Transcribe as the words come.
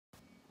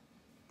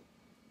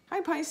Hi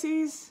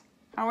Pisces,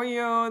 how are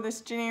you? This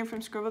is Janine from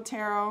Scribbled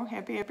Tarot.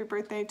 Happy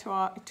birthday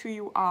to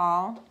you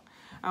all.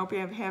 I hope you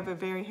have a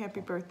very happy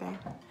birthday.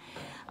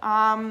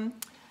 I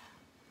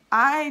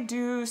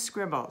do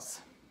scribbles.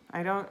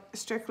 I don't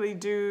strictly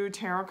do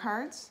tarot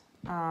cards.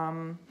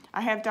 I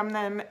have done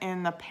them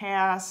in the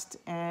past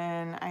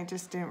and I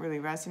just didn't really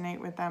resonate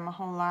with them a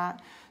whole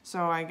lot.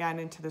 So I got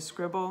into the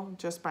scribble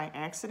just by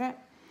accident.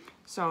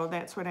 So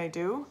that's what I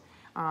do.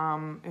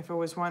 If it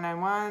was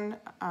one-on-one,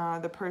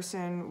 the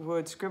person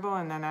would scribble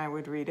and then I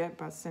would read it.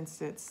 But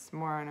since it's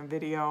more on a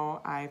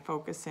video, I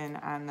focus in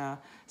on the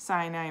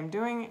sign I am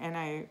doing and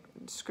I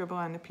scribble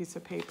on the piece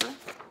of paper.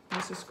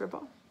 There's a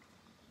scribble.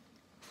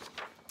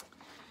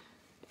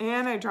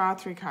 And I draw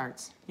 3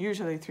 cards,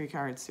 usually 3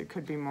 cards. It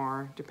could be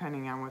more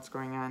depending on what's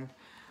going on.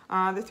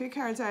 The 3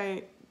 cards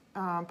I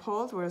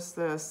pulled was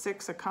the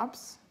 6 of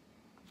Cups,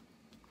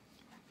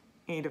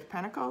 8 of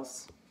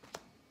Pentacles,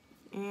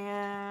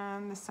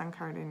 and the Sun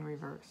card in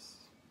reverse.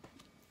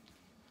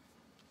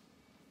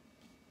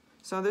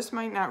 So this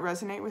might not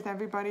resonate with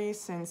everybody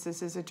since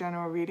this is a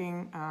general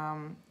reading.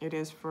 It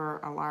is for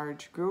a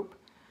large group.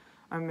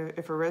 If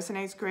it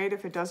resonates, great.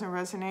 If it doesn't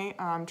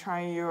resonate,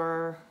 try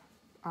your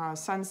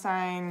sun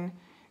sign,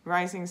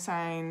 rising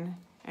sign,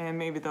 and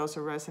maybe those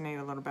will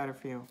resonate a little better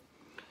for you.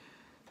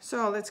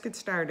 So let's get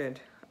started.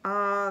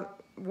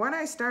 What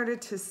I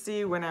started to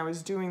see when I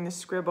was doing the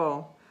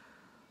scribble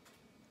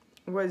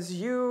was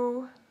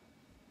you.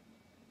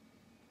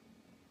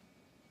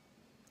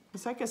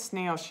 It's like a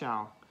snail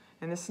shell,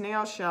 and the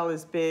snail shell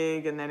is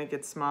big and then it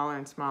gets smaller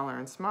and smaller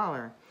and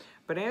smaller.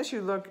 But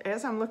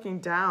as I'm looking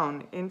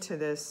down into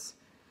this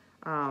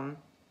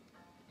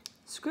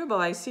scribble,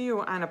 I see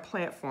you on a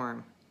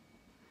platform,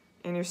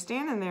 and you're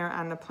standing there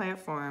on the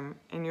platform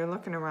and you're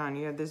looking around.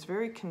 You have this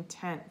very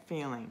content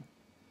feeling,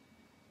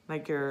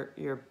 like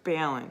you're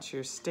balanced,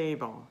 you're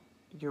stable,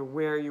 you're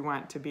where you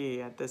want to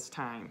be at this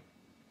time.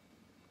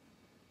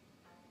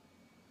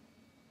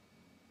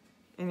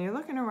 And you're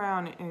looking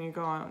around and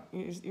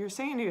you're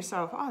saying to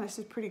yourself, oh, this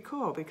is pretty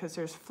cool because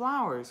there's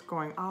flowers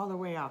going all the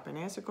way up. And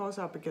as it goes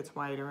up, it gets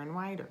wider and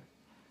wider.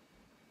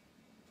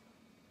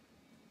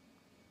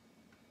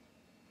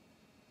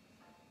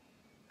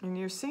 And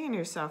you're saying to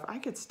yourself, I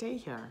could stay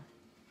here.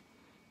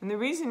 And the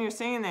reason you're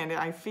saying that,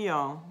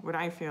 what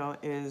I feel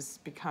is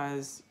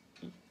because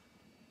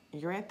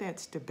you're at that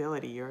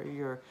stability.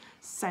 You're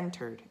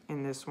centered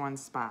in this one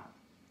spot.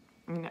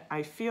 I mean,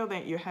 I feel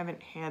that you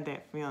haven't had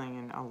that feeling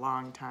in a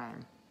long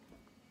time.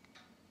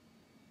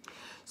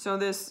 So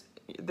this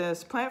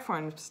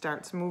platform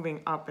starts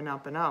moving up and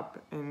up and up,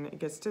 and it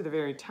gets to the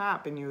very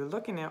top, and you're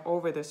looking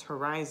over this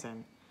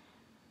horizon.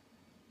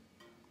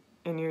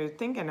 And you're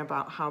thinking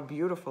about how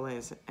beautiful it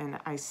is, and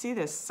I see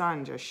this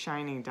sun just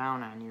shining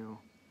down on you.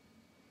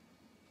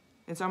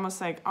 It's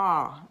almost like,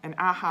 oh, an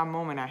aha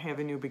moment, I have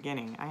a new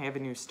beginning, I have a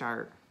new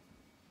start.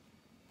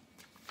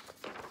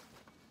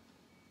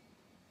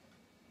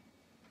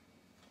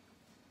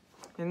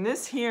 And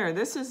this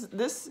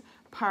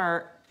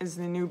part is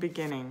the new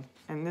beginning,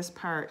 and this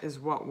part is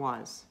what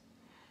was.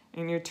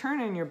 And you're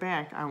turning your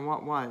back on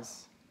what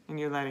was, and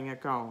you're letting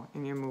it go,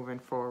 and you're moving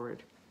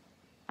forward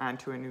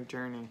onto a new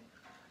journey.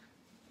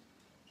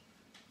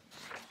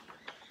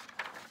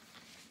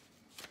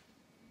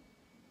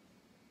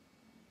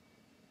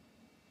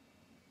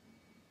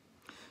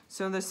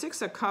 So the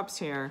 6 of Cups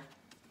here,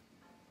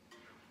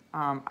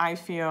 I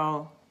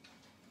feel,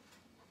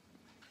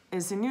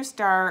 is a new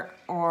start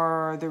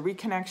or the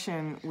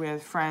reconnection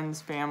with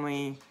friends,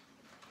 family,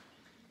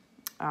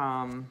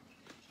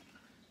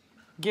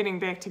 getting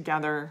back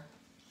together,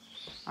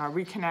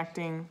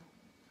 reconnecting,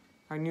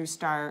 a new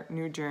start,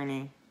 new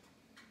journey.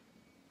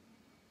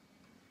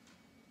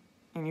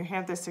 And you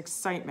have this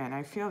excitement.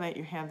 I feel that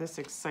you have this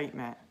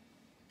excitement.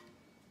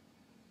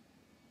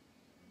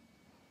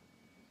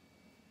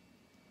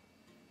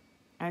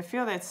 I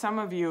feel that some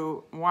of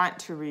you want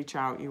to reach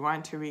out, you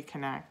want to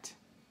reconnect.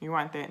 You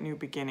want that new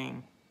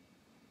beginning.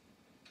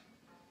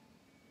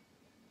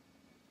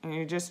 And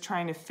you're just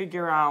trying to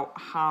figure out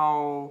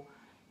how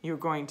you're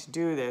going to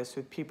do this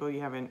with people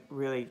you haven't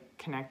really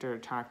connected or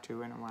talked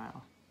to in a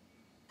while.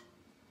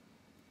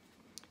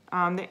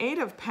 The 8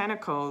 of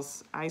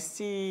Pentacles, I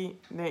see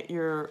that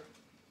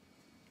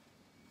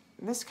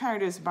this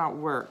card is about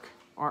work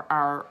or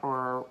art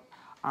or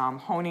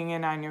honing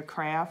in on your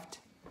craft.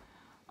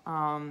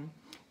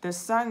 The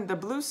sun, the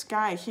blue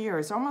sky here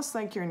is almost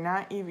like you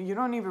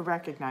don't even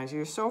recognize.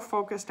 You're so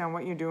focused on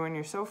what you're doing,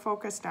 you're so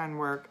focused on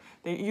work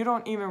that you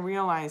don't even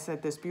realize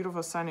that this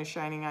beautiful sun is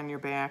shining on your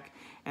back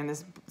and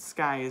this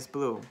sky is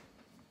blue.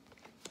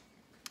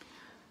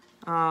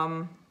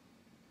 I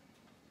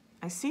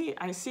see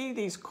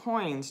these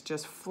coins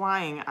just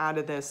flying out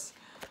of this.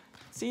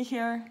 See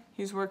here,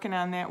 he's working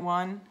on that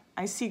one.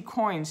 I see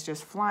coins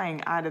just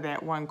flying out of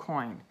that one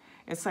coin.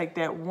 It's like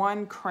that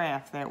one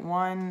craft, that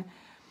one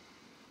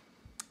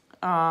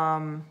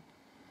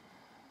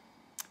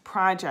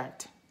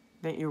project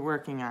that you're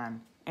working on,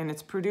 and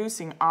it's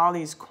producing all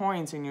these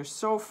coins, and you're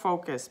so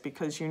focused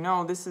because you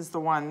know this is the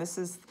one, this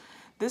is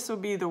this will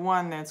be the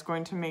one that's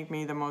going to make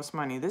me the most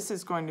money. This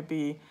is going to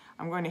be,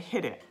 I'm going to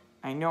hit it.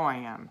 I know I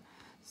am.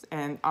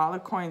 And all the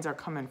coins are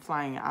coming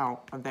flying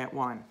out of that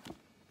one.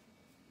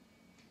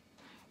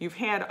 You've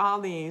had all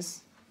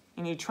these,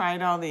 and you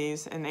tried all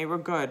these, and they were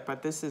good,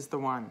 but this is the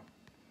one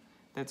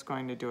that's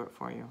going to do it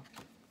for you.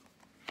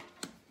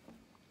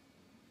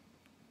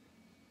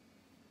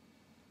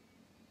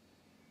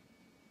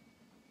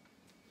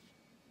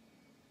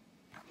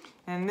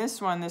 And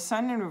this one, the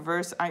sun in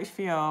reverse, I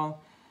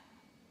feel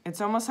it's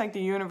almost like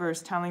the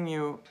universe telling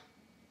you,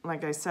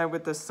 like I said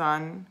with the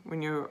sun,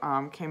 when you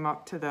came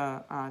up to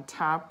the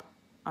top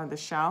of the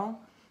shell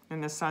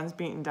and the sun's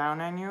beating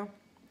down on you,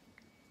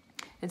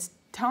 it's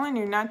telling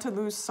you not to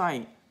lose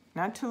sight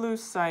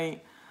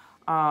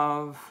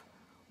of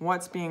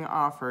what's being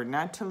offered,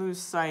 not to lose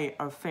sight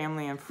of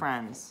family and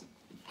friends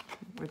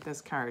with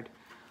this card.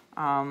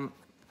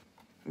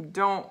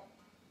 Don't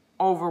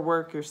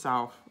overwork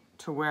yourself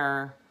to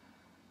where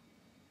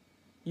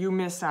you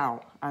miss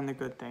out on the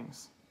good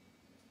things.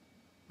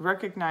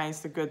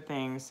 Recognize the good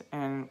things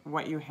and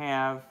what you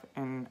have,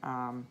 and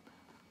I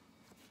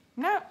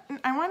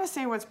want to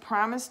say what's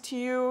promised to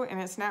you,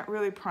 and it's not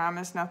really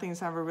promised.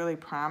 Nothing's ever really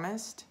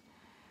promised.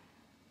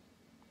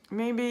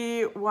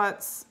 Maybe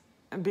what's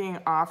being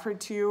offered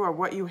to you, or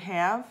what you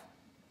have,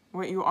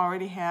 what you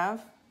already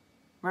have.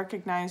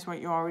 Recognize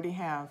what you already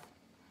have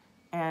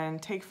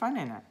and take fun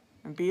in it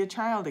and be a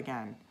child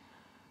again.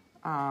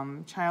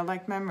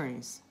 Childlike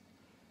memories.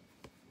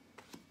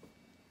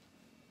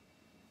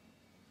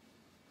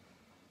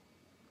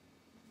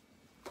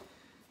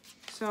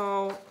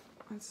 So,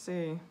 let's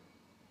see.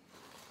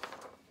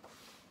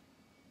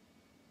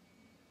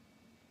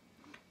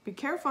 Be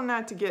careful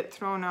not to get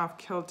thrown off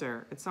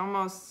kilter. It's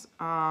almost,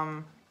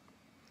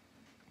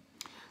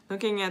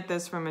 looking at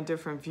this from a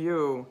different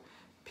view,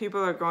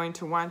 people are going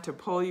to want to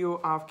pull you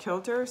off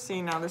kilter.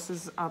 See, now this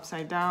is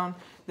upside down.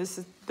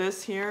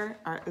 This here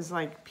is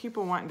like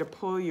people wanting to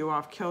pull you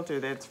off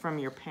kilter that's from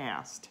your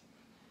past.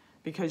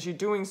 Because you're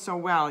doing so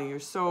well, you're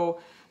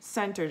so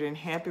centered and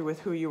happy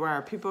with who you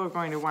are, people are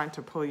going to want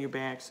to pull you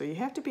back. So you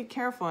have to be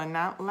careful and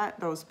not let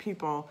those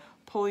people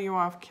pull you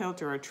off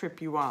kilter or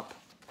trip you up.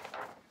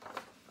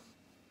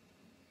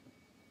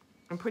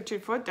 And put your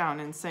foot down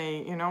and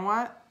say, you know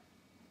what?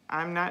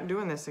 I'm not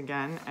doing this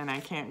again, and I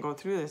can't go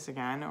through this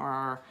again,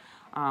 or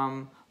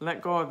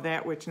let go of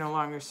that which no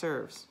longer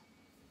serves.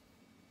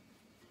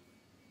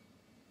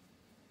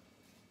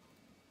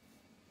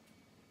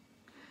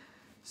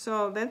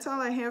 So that's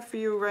all I have for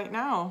you right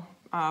now,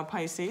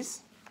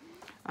 Pisces.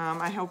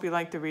 I hope you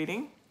liked the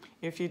reading.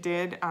 If you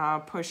did,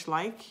 push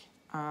like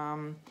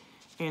and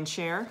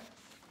share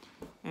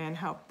and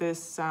help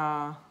this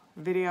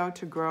video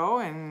to grow,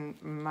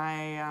 and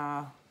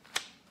my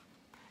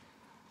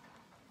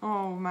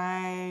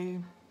my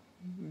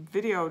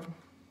video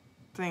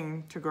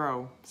thing to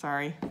grow.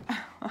 Sorry,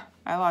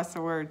 I lost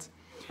the words.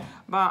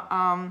 But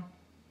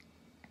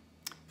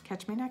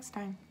catch me next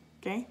time.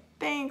 Okay,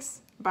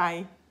 thanks.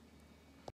 Bye.